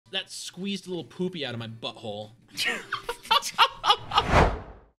that squeezed a little poopy out of my butthole. Dude,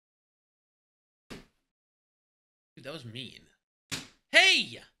 that was mean.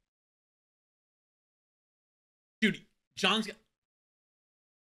 Hey! Dude, John's got...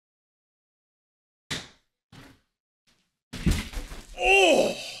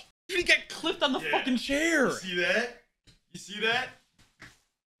 Oh! Dude, he got clipped on the fucking chair. You see that? You see that?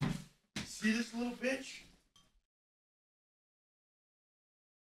 See this little bitch?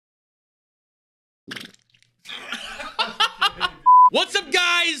 What's up,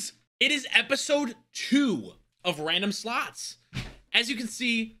 guys? It is episode 2 of Random Slots. As you can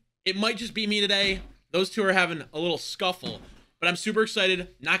see, it might just be me today. Those two are having a little scuffle, but I'm super excited.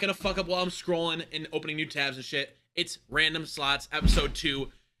 Not gonna fuck up while I'm scrolling and opening new tabs and shit. It's Random Slots, episode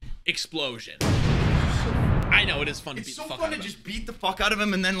 2, Explosion. I know, it is fun to beat the fuck out of him. It's so fun to just beat the fuck out of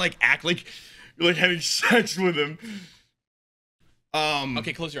him and then, like, act like you're, like, having sex with him.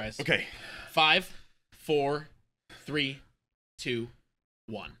 Okay, close your eyes. Okay. 5, 4, 3, 2,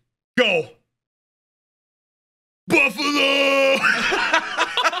 1. Go! Buffalo!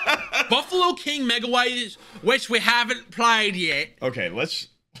 Buffalo King Mega White, which we haven't played yet. Okay, let's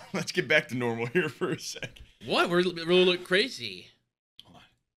get back to normal here for a sec. What? We're really look crazy.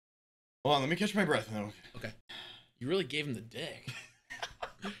 Hold on, let me catch my breath. Okay. You really gave him the dick.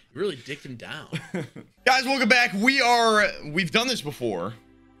 You really dicked him down. Guys, welcome back. We've done this before.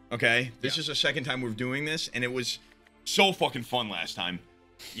 Okay? This is the second time we're doing this, and it was so fucking fun last time.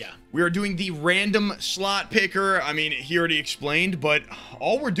 Yeah. We are doing the random slot picker. I mean, he already explained, but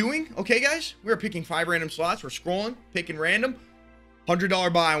all we're doing, okay, guys? We're picking 5 random slots. We're scrolling, picking random.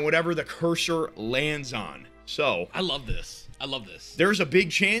 $100 buy on whatever the cursor lands on. So I love this. I love this. There's a big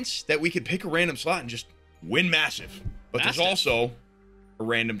chance that we could pick a random slot and just win massive. But there's also a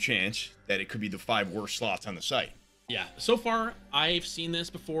random chance that it could be the 5 worst slots on the site. Yeah. So far, I've seen this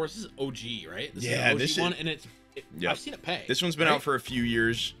before. This is OG, right? This is the OG one, and I've seen it pay. This one's been out for a few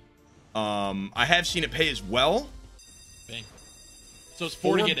years. I have seen it pay as well. Bang. So it's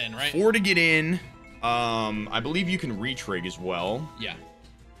 4 to get in, right? 4 to get in. I believe you can retrig as well. Yeah.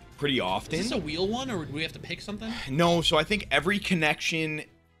 Pretty often. Is this a wheel one, or do we have to pick something? No, so I think every connection...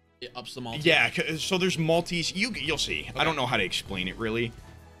 It ups the multi. Yeah, so there's multis. You'll see. Okay. I don't know how to explain it, really.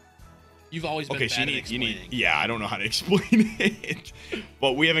 You've always been bad at explaining. Yeah, I don't know how to explain it.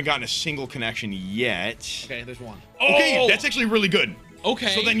 But we haven't gotten a single connection yet. Okay, there's one. Okay, that's actually really good. Okay.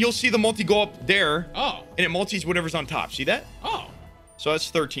 So then you'll see the multi go up there. Oh. And it multis whatever's on top. See that? Oh. So that's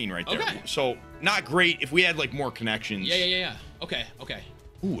 13 right there. Okay. So not great if we had like more connections. Yeah. Okay.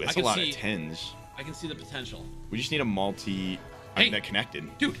 Ooh, that's a lot of 10s. I can see the potential. We just need a multi that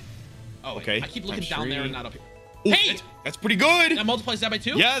connected. Dude. Oh, okay. I keep looking down there and not up here. Ooh, hey! That's pretty good. That multiplies that by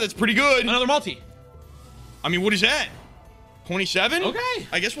 2? Yeah, that's pretty good. Another multi. I mean, what is that? 27? Okay.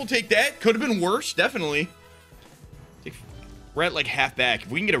 I guess we'll take that. Could have been worse, definitely. We're at like half back. If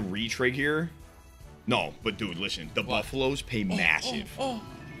we can get a retrig here. No, but dude, listen. The Buffaloes pay massive.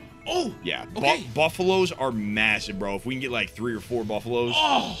 Oh. Yeah. Okay. Buffaloes are massive, bro. If we can get like 3 or 4 Buffaloes.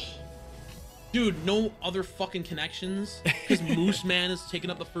 Oh. Dude, no other fucking connections? Because Moose Man is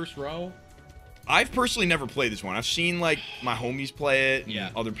taking up the first row? I've personally never played this one. I've seen like my homies play it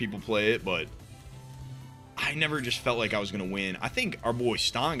and other people play it, but I never just felt like I was gonna win. I think our boy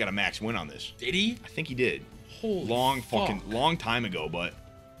Stan got a max win on this. Did he? I think he did. Holy long time ago, but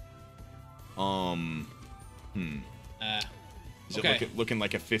is it looking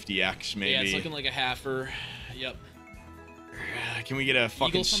like a 50x maybe? Yeah, it's looking like a halfer. Yep. Can we get a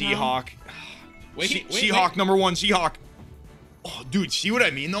fucking Seahawk? Wait, Seahawk number 1, Seahawk. Oh, dude, see what I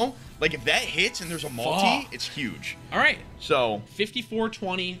mean though? Like if that hits and there's a multi, it's huge. All right. So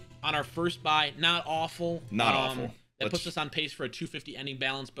 54.20 on our first buy. Not awful. Not awful. That puts us on pace for a 250 ending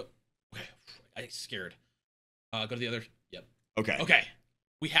balance, but okay, I'm scared. Go to the other. Yep. Okay.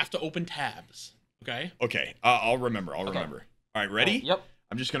 We have to open tabs. Okay. Okay. I'll remember. All right, ready? Yep.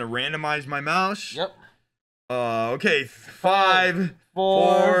 I'm just gonna randomize my mouse. Yep. Okay. 5,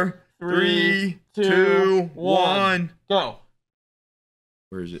 4, 3, 2, 1. Go.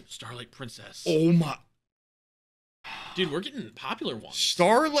 Where is it? Starlight Princess. Oh my. Dude, we're getting popular ones.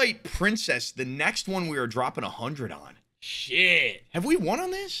 Starlight Princess. The next one we are dropping 100 on. Shit. Have we won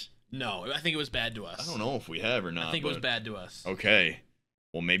on this? No, I think it was bad to us. I don't know if we have or not. I think it was bad to us. Okay.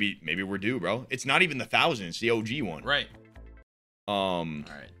 Well, maybe we're due, bro. It's not even the 1,000. It's the OG one. Right. All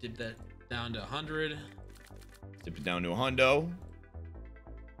right. Dip that down to 100. Dip it down to a hundo.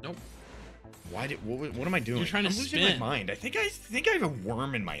 Nope. What am I doing? You're trying to I'm spin. losing my mind. I think I have a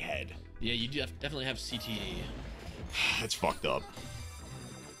worm in my head. Yeah, you definitely have CTE. That's fucked up.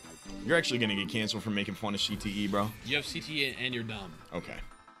 You're actually gonna get canceled for making fun of CTE, bro. You have CTE and you're dumb. Okay.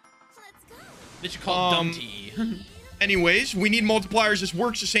 They should call it dumb TE. Anyways, we need multipliers. This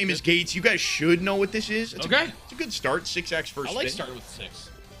works the same as gates. You guys should know what this is. It's okay. It's a good start. 6x first I like spin. starting with 6.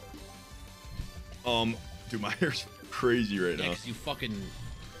 Dude, my hair's crazy right now. Because you fucking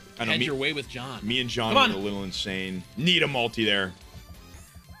I know, had your way with John. Me and John were a little insane. Need a multi there.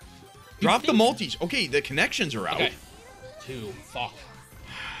 Drop the multis. Okay, the connections are out. Okay. 2. Fuck.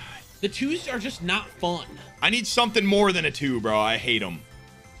 The 2s are just not fun. I need something more than a 2, bro. I hate them.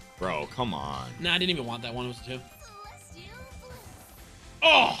 Bro, come on. Nah, I didn't even want that one. It was a 2.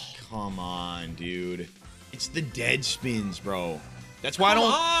 Oh! Come on, dude. It's the dead spins, bro. That's why I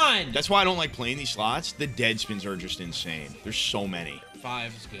don't. That's why I don't like playing these slots. The dead spins are just insane. There's so many.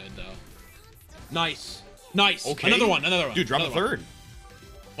 5 is good though. Nice. Nice. Okay. Another one. Another one. Dude, drop a third.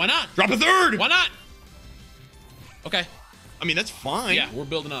 Why not? Drop a third. Why not? Okay. I mean, that's fine. Yeah, we're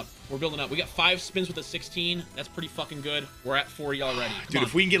building up. We're building up. We got 5 spins with a 16. That's pretty fucking good. We're at 40 already. Dude,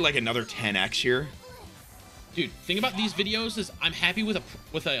 if we can get like another 10x here. Dude, thing about these videos is I'm happy with a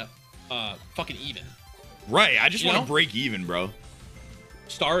fucking even. Right. I just want to break even, bro.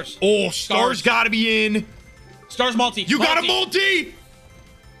 Stars. Oh, stars got to be in. Stars multi. You got a multi.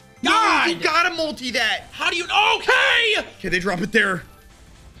 God. You got to multi that. How do you? Okay. Okay, they drop it there.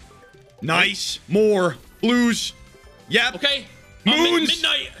 Nice. More blues. Yep. Okay. Moons.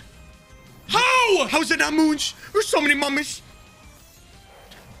 Midnight. How? How's it not moons? There's so many mummies.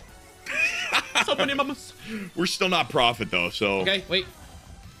 So many mummies. We're still not profit though, so. Okay, wait.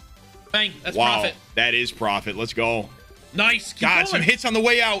 Bang. That's wow, profit. That is profit. Let's go. Nice. Keep Got going. some hits on the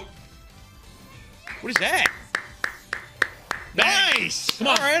way out. What is that? Nice. Come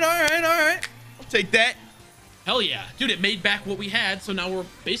on. All right. I'll take that. Hell yeah. Dude, it made back what we had, so now we're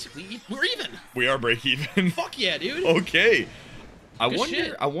basically, we're even. We are break even. Fuck yeah, dude. Okay. Good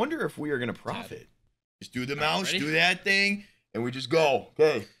shit. I wonder if we are going to profit. Just do the mouse, ready? do that thing, and we just go.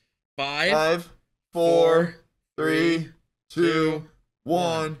 Okay. 5, 4, 3, 2,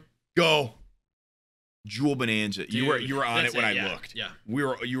 1, go. Jewel Bonanza. Dude, you were on it when I looked. Yeah.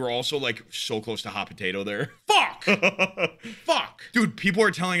 You were also like so close to hot potato there. Fuck. Fuck. Dude, people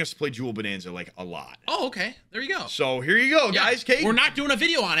are telling us to play Jewel Bonanza like a lot. Oh, okay. There you go. So here you go, guys. Kate, we're not doing a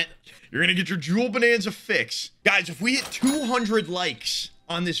video on it. You're gonna get your Jewel Bonanza fix. Guys, if we hit 200 likes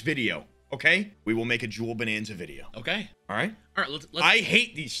on this video, okay, we will make a Jewel Bonanza video. Okay. All right? All right, let's I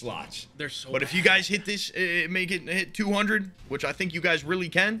hate these slots. They're so But if you guys hit this, make it hit 200, which I think you guys really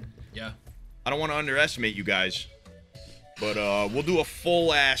can. Yeah. I don't want to underestimate you guys. But we'll do a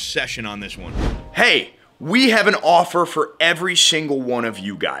full-ass session on this one. Hey, we have an offer for every single one of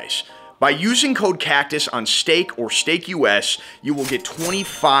you guys. By using code Cactus on Stake or Stake US, you will get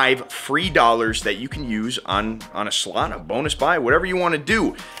 25 free dollars that you can use on a slot, a bonus buy, whatever you want to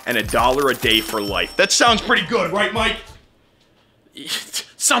do, and $1 a day for life. That sounds pretty good, right, Mike?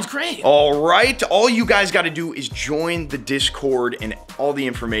 Sounds great. All right, all you guys got to do is join the Discord, and all the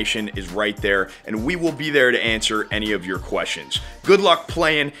information is right there, and we will be there to answer any of your questions. Good luck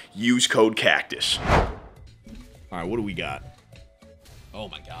playing. Use code Cactus. All right, what do we got? Oh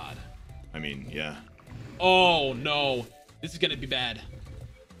my god. I mean, yeah. Oh no. This is gonna be bad.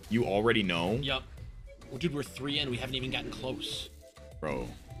 You already know? Yup. Well, dude, we're 3 in. We haven't even gotten close. Bro.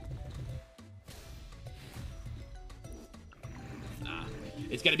 Nah.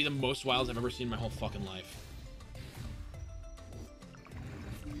 It's gotta be the most wilds I've ever seen in my whole fucking life.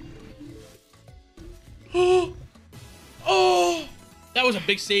 Oh! That was a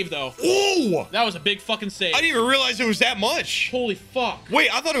big save, though. Oh! That was a big fucking save. I didn't even realize it was that much. Holy fuck. Wait,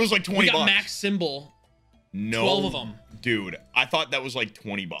 I thought it was like 20 we got bucks. max symbol. No. 12 of them. Dude, I thought that was like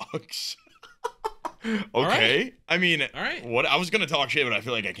 20 bucks. Okay. Right. I mean, all right. What I was going to talk shit, but I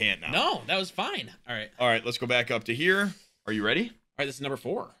feel like I can't now. No, that was fine. All right. All right, let's go back up to here. Are you ready? All right, this is number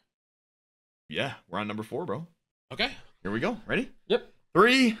 4. Yeah, we're on number 4, bro. Okay. Here we go. Ready? Yep.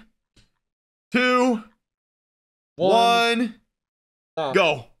 3, 2, 1,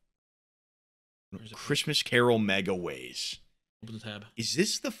 go. Christmas Carol Mega Ways. Open the tab. Is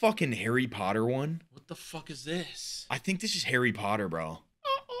this the fucking Harry Potter one? What the fuck is this? I think this is Harry Potter, bro.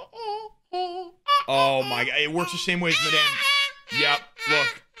 Oh my god, it works the same way as Madame. Yep,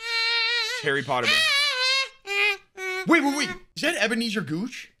 look. It's Harry Potter, bro. Wait. Is that Ebenezer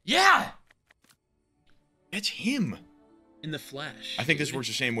Gooch? Yeah! That's him. In the flesh. I think this works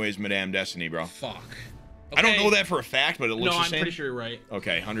the same way as Madame Destiny, bro. Fuck. Okay. I don't know that for a fact, but it looks the same. No, I'm pretty sure you're right.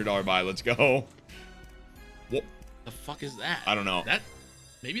 Okay, $100 buy, let's go. What the fuck is that? I don't know.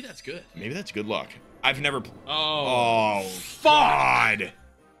 Maybe that's good. Maybe that's good luck. I've never... Oh, fuck! God.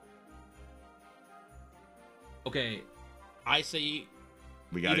 Okay, I say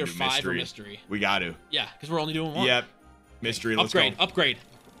we gotta either do 5 or mystery. We got to. Yeah, because we're only doing 1. Yep. Mystery, let's go. Upgrade.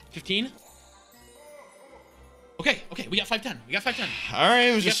 15? Okay, we got 510. We got 510. All right,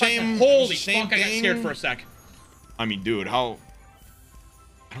 it was the same. Holy same fuck! I got thing. scared for a sec. I mean, dude, how?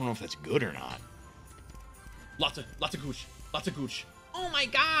 I don't know if that's good or not. Lots of gooch. Lots of gooch. Oh my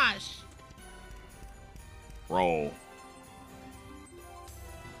gosh. Bro.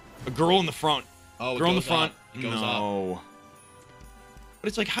 A girl in the front. Oh, girl in the front. It goes no. up. But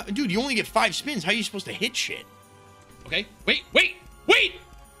it's like, how, dude, you only get 5 spins. How are you supposed to hit shit? Okay. Wait.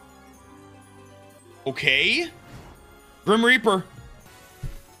 Okay. Grim Reaper.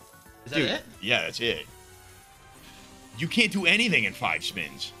 Is that Dude, it? yeah, that's it. You can't do anything in 5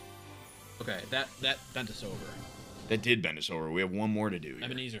 spins. Okay, that bent us over. That did bend us over. We have one more to do. Here.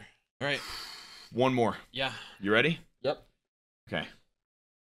 Ebenezer. All right. One more. Yeah. You ready? Yep. Okay.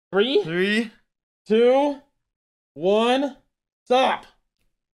 3, 2, 1. Stop.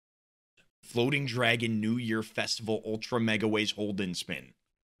 Floating Dragon New Year Festival Ultra Mega Ways Hold-In Spin.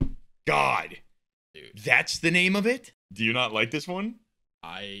 God. Dude. That's the name of it? Do you not like this one?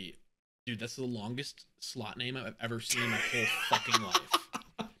 Dude, that's the longest slot name I've ever seen in my whole fucking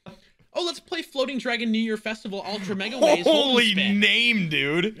life. Oh, let's play Floating Dragon New Year Festival Ultra Mega Ways. Holy name,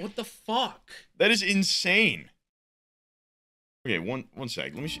 dude. What the fuck? That is insane. Okay, one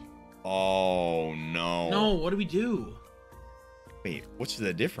sec. Let me see. Oh, no. No, what do we do? Wait, what's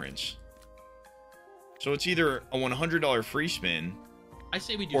the difference? So it's either a $100 free spin I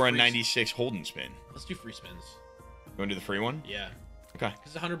say we do or a free 96 Holden spin. Let's do free spins. You want to do the free one? Yeah. Okay.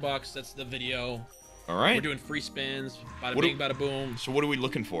 Because $100, that's the video. All right. We're doing free spins. Bada What bing, bada boom. So what are we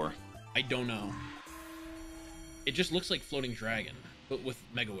looking for? I don't know. It just looks like Floating Dragon, but with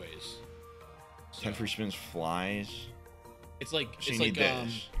Mega Ways. So, 10 free spins, flies. It's like So it's you like need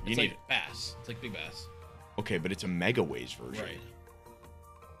this. You it's need- like Bass. It's like Big Bass. Okay, but it's a Mega Ways version. Right.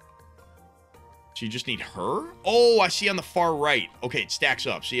 So you just need her? Oh, I see on the far right. Okay, it stacks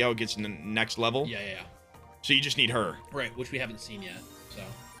up. See how it gets in the next level? Yeah. So you just need her. Right, which we haven't seen yet. So.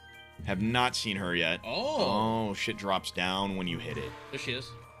 Have not seen her yet. Oh. Oh, shit drops down when you hit it. There she is.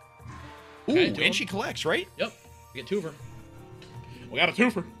 Ooh, Okay, two of and them. she collects, right? Yep. We get 2 of her. We got a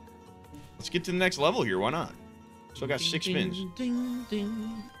 2-fer. Let's get to the next level here. Why not? Still got 6 spins. Ding,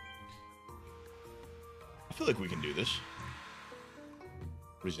 ding. I feel like we can do this.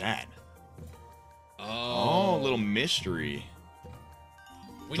 What is that? Oh. Oh, a little mystery.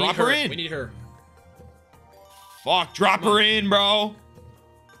 We Drop need her in. We need her. Fuck, drop her in, bro.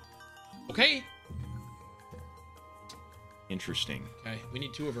 Okay. Interesting. Okay, we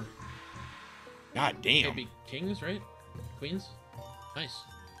need 2 of her. God damn. Maybe kings, right? Queens. Nice.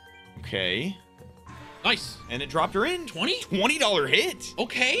 Okay. Nice. And it dropped her in. 20? $20 hit.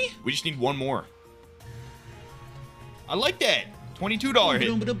 Okay. We just need one more. I like that. $22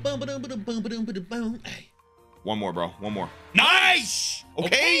 hit. Hey. One more, bro. One more. Nice.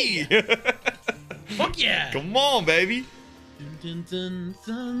 Okay. Fuck yeah. Come on, baby.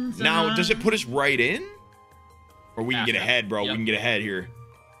 Now, does it put us right in? Or we can get ahead, bro. Yep. We can get ahead here.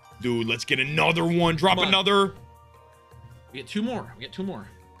 Dude, let's get another one. Drop Come on. another. We get 2 more. We get 2 more.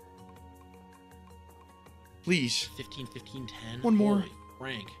 Please. 15, 15, 10. One more. Holy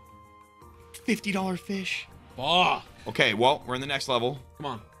Frank. $50 fish. Fuck. Okay, well, we're in the next level. Come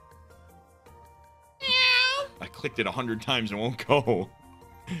on. I clicked it 100 times and it won't go.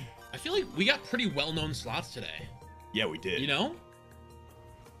 I feel like we got pretty well-known slots today. Yeah, we did. You know?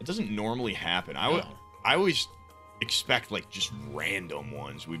 It doesn't normally happen. No. I always expect, like, just random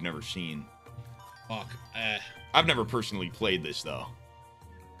ones we've never seen. Fuck. I've never personally played this, though.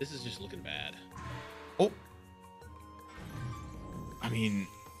 This is just looking bad. Oh. I mean...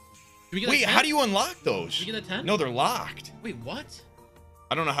 Did we get Wait, a 10? how do you unlock those? Did we get a 10? No, they're locked. Wait, what?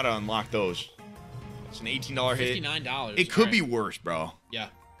 I don't know how to unlock those. It's an $18 hit. $59. It could All be right. worse, bro. Yeah.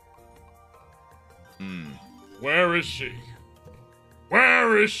 Where is she?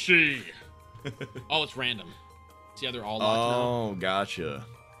 Where is she? Oh, it's random. See how they're all locked now? Oh, gotcha.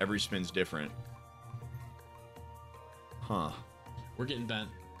 Every spin's different. Huh. We're getting bent.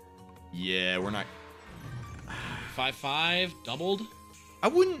 Yeah, we're not... 5-5, doubled? I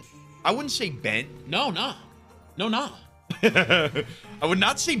wouldn't say bent. No, nah. No, nah. I would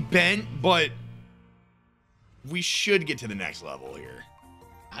not say bent, but we should get to the next level here.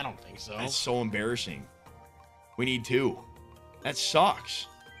 I don't think so. That's so embarrassing. We need 2. That sucks.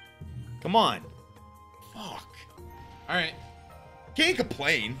 Come on. Fuck. All right. Can't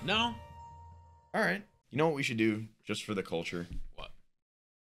complain. No. All right. You know what we should do just for the culture? What?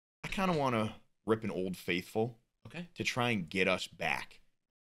 I kind of want to rip an Old Faithful Okay. to try and get us back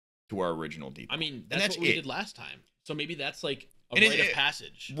to our original deep. I mean, And that's that's what we it. did last time. So maybe that's like a And rite it- of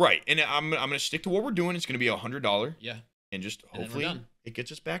passage. Right. And I'm going to stick to what we're doing. It's going to be $100. Yeah. And just And then we're hopefully done. it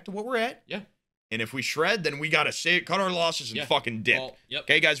gets us back to what we're at. Yeah. And if we shred, then we gotta cut our losses and fucking dip. Well, yep.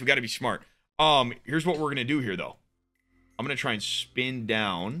 Okay, guys, we gotta be smart. Here's what we're gonna do here, though. I'm gonna try and spin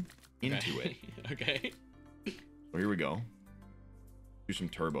down into it. Okay. So here we go. Do some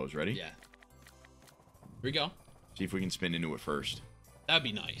turbos. Ready? Yeah. Here we go. See if we can spin into it first. That'd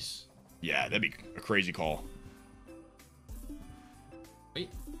be nice. Yeah, that'd be a crazy call. Wait.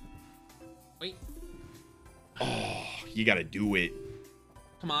 Wait. Oh, you gotta do it.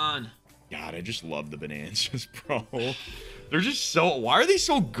 Come on. God, I just love the bonanzas, bro. They're just so... Why are they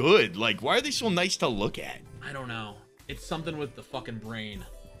so good? Like, why are they so nice to look at? I don't know. It's something with the fucking brain.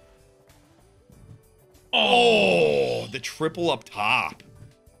 Oh, the triple up top.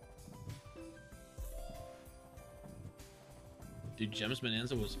 Dude, Gems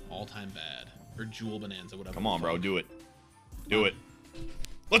Bonanza was all-time bad. Or Jewel Bonanza, whatever. Come on, bro. Do it. Do it.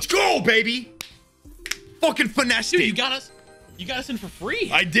 Let's go, baby. Fucking finesse Dude, it. you got us in for free.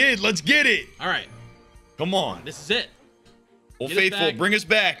 I did. Let's get it. All right. Come on. This is it. Old Get us Faithful, back. bring us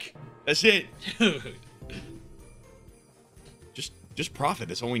back. That's it. Dude. Just profit.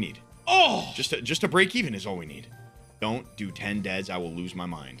 That's all we need. Oh! Just to break even is all we need. Don't do 10 deads. I will lose my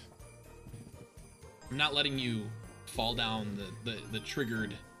mind. I'm not letting you fall down the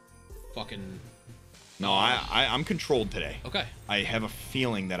triggered fucking... No, I'm controlled today. Okay. I have a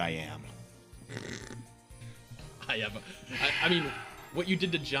feeling that I am. I mean, what you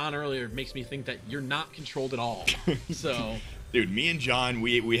did to John earlier makes me think that you're not controlled at all. So... Dude, me and John,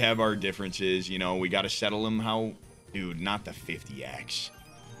 we have our differences. You know, we got to settle them how... Dude, not the 50x.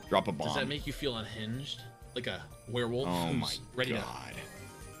 Drop a bomb. Does that make you feel unhinged? Like a werewolf Oh who's my ready God.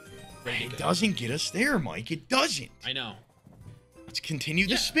 to It go? doesn't get us there, Mike. It doesn't. I know. Let's continue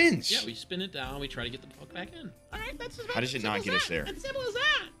the Yeah. spins. Yeah, we spin it down. We try to get the fuck back in. All right, that's as How does it not get us there? As simple as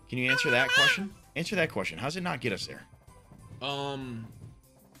that. Can you answer that question? Answer that question. How does it not get us there?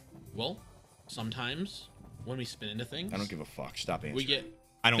 Well, sometimes when we spin into things, I don't give a fuck. Stop answering. we get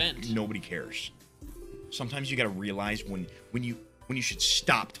I don't. bent. Nobody cares. Sometimes you gotta realize when you should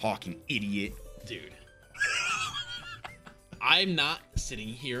stop talking, idiot. Dude. I'm not sitting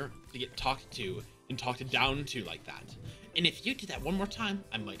here to get talked to and talked down to like that. And if you do that one more time,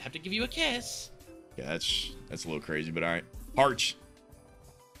 I might have to give you a kiss. Yeah, that's a little crazy, but all right. Hearts.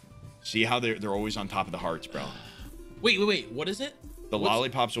 See how they're always on top of the hearts, bro. Wait. What is it? The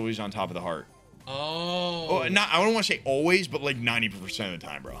lollipop's always on top of the heart. Oh. Oh, not. I don't want to say always, but like 90% of the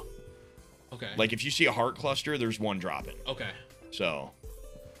time, bro. Okay. Like if you see a heart cluster, there's one dropping. Okay. So.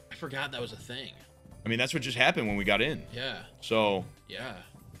 I forgot that was a thing. I mean, that's what just happened when we got in. Yeah. So. Yeah.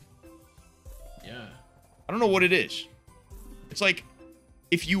 Yeah. I don't know what it is. It's like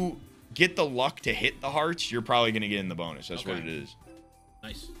if you get the luck to hit the hearts, you're probably gonna get in the bonus. That's what it is.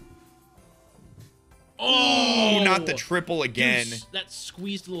 Nice. Oh, not the triple again. Dude, that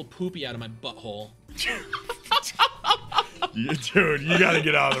squeezed a little poopy out of my butthole. Dude, you gotta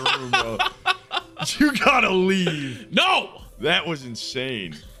get out of the room, bro. You gotta leave. No! That was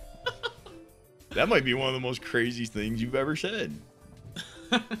insane. That might be one of the most crazy things you've ever said.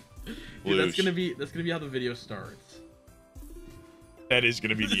 Dude, that's gonna be how the video starts. That is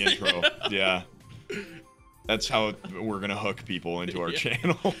gonna be the intro. Yeah. That's how we're gonna hook people into our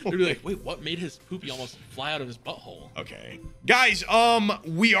channel. They'd be like, wait, what made his poopy almost fly out of his butthole? Okay. Guys,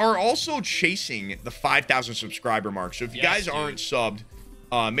 we are also chasing the 5,000 subscriber mark. So if you guys aren't subbed,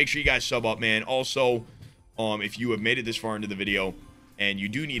 make sure you guys sub up, man. Also, if you have made it this far into the video and you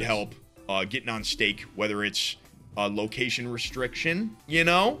do need help getting on stake, whether it's location restriction, you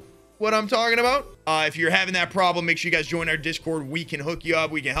know what I'm talking about? If you're having that problem, make sure you guys join our Discord. We can hook you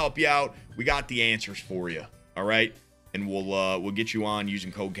up. We can help you out. We got the answers for you. All right, and we'll get you on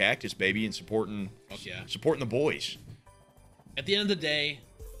using code Cactus, baby, and supporting the boys. At the end of the day,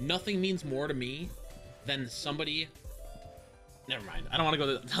 nothing means more to me than somebody. Never mind. I don't want to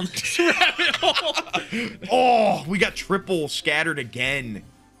go down this rabbit hole. Oh, we got triple scattered again.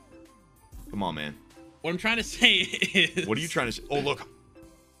 Come on, man. What I'm trying to say is. What are you trying to say? Oh, look.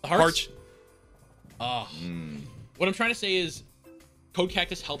 The hearts. Oh. What I'm trying to say is, Code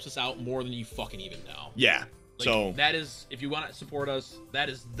Cactus helps us out more than you fucking even know. Yeah. Like, so that is, if you want to support us, that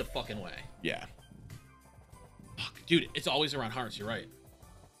is the fucking way. Yeah. Fuck, dude, it's always around hearts. You're right.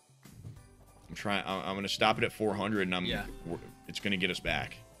 I'm gonna stop it at 400, and it's gonna get us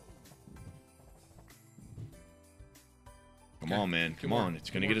back. Come on, man. Come on. It's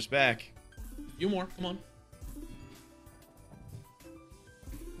gonna get us back. A few more. Come on.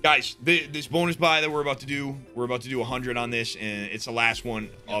 Guys, this bonus buy that we're about to do 100 on this, and it's the last one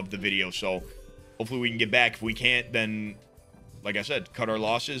of the video. So hopefully we can get back. If we can't, then, like I said, cut our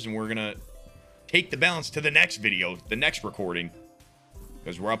losses, and we're gonna take the balance to the next video, the next recording.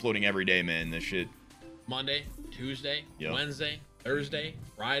 Because we're uploading every day, man. This shit. Monday, Tuesday, Yep. Wednesday, Thursday,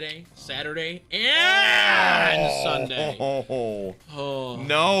 Friday, Saturday, and Sunday. Oh.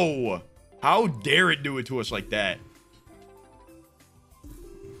 No. How dare it do it to us like that?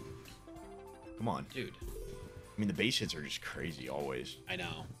 Come on. Dude. I mean, the base hits are just crazy always. I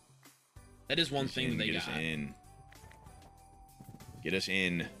know. That is one thing that they Get got. us in. Get us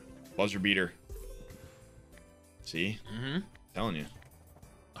in. Buzzer beater. See? Mm-hmm. Telling you.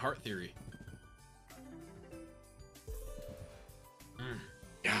 The heart theory.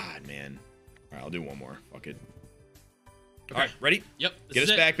 God, man. All right, I'll do one more. Fuck it. Okay. All right, ready? Yep. Get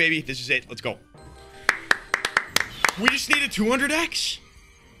us back, baby. This is it. Let's go. We just need a 200x.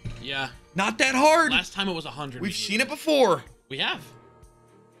 Yeah. Not that hard. Last time it was 100. We've seen it before. We have.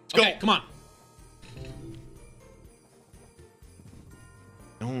 Let's Okay, go. come on.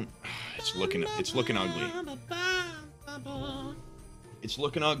 Don't. It's looking ugly. It's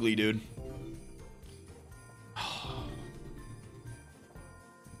looking ugly, dude.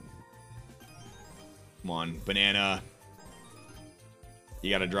 Come on, banana. You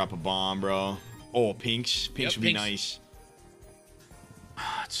gotta drop a bomb, bro. Oh, pinks. Pinks would be nice.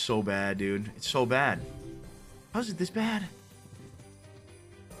 It's so bad, dude. It's so bad. How's it this bad?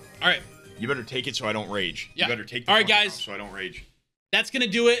 All right. You better take it so I don't rage. Yeah. You better take the All right, fucking guys. house so I don't rage. That's going to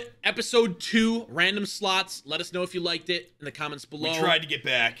do it. Episode 2, random slots. Let us know if you liked it in the comments below. We tried to get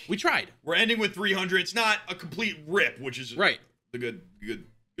back. We tried. We're ending with 300. It's not a complete rip, which is right. The good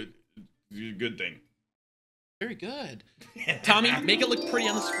thing. Very good. Tommy, make it look pretty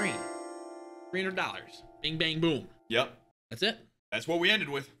on the screen. $300. Bing, bang, boom. Yep. That's it. That's what we ended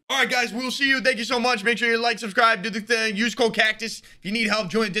with. All right, guys, we'll see you. Thank you so much. Make sure you like, subscribe, do the thing. Use code Cactus. If you need help,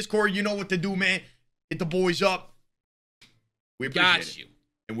 join the Discord. You know what to do, man. Hit the boys up. We appreciate it. Got you.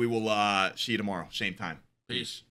 And we will see you tomorrow, same time. Peace.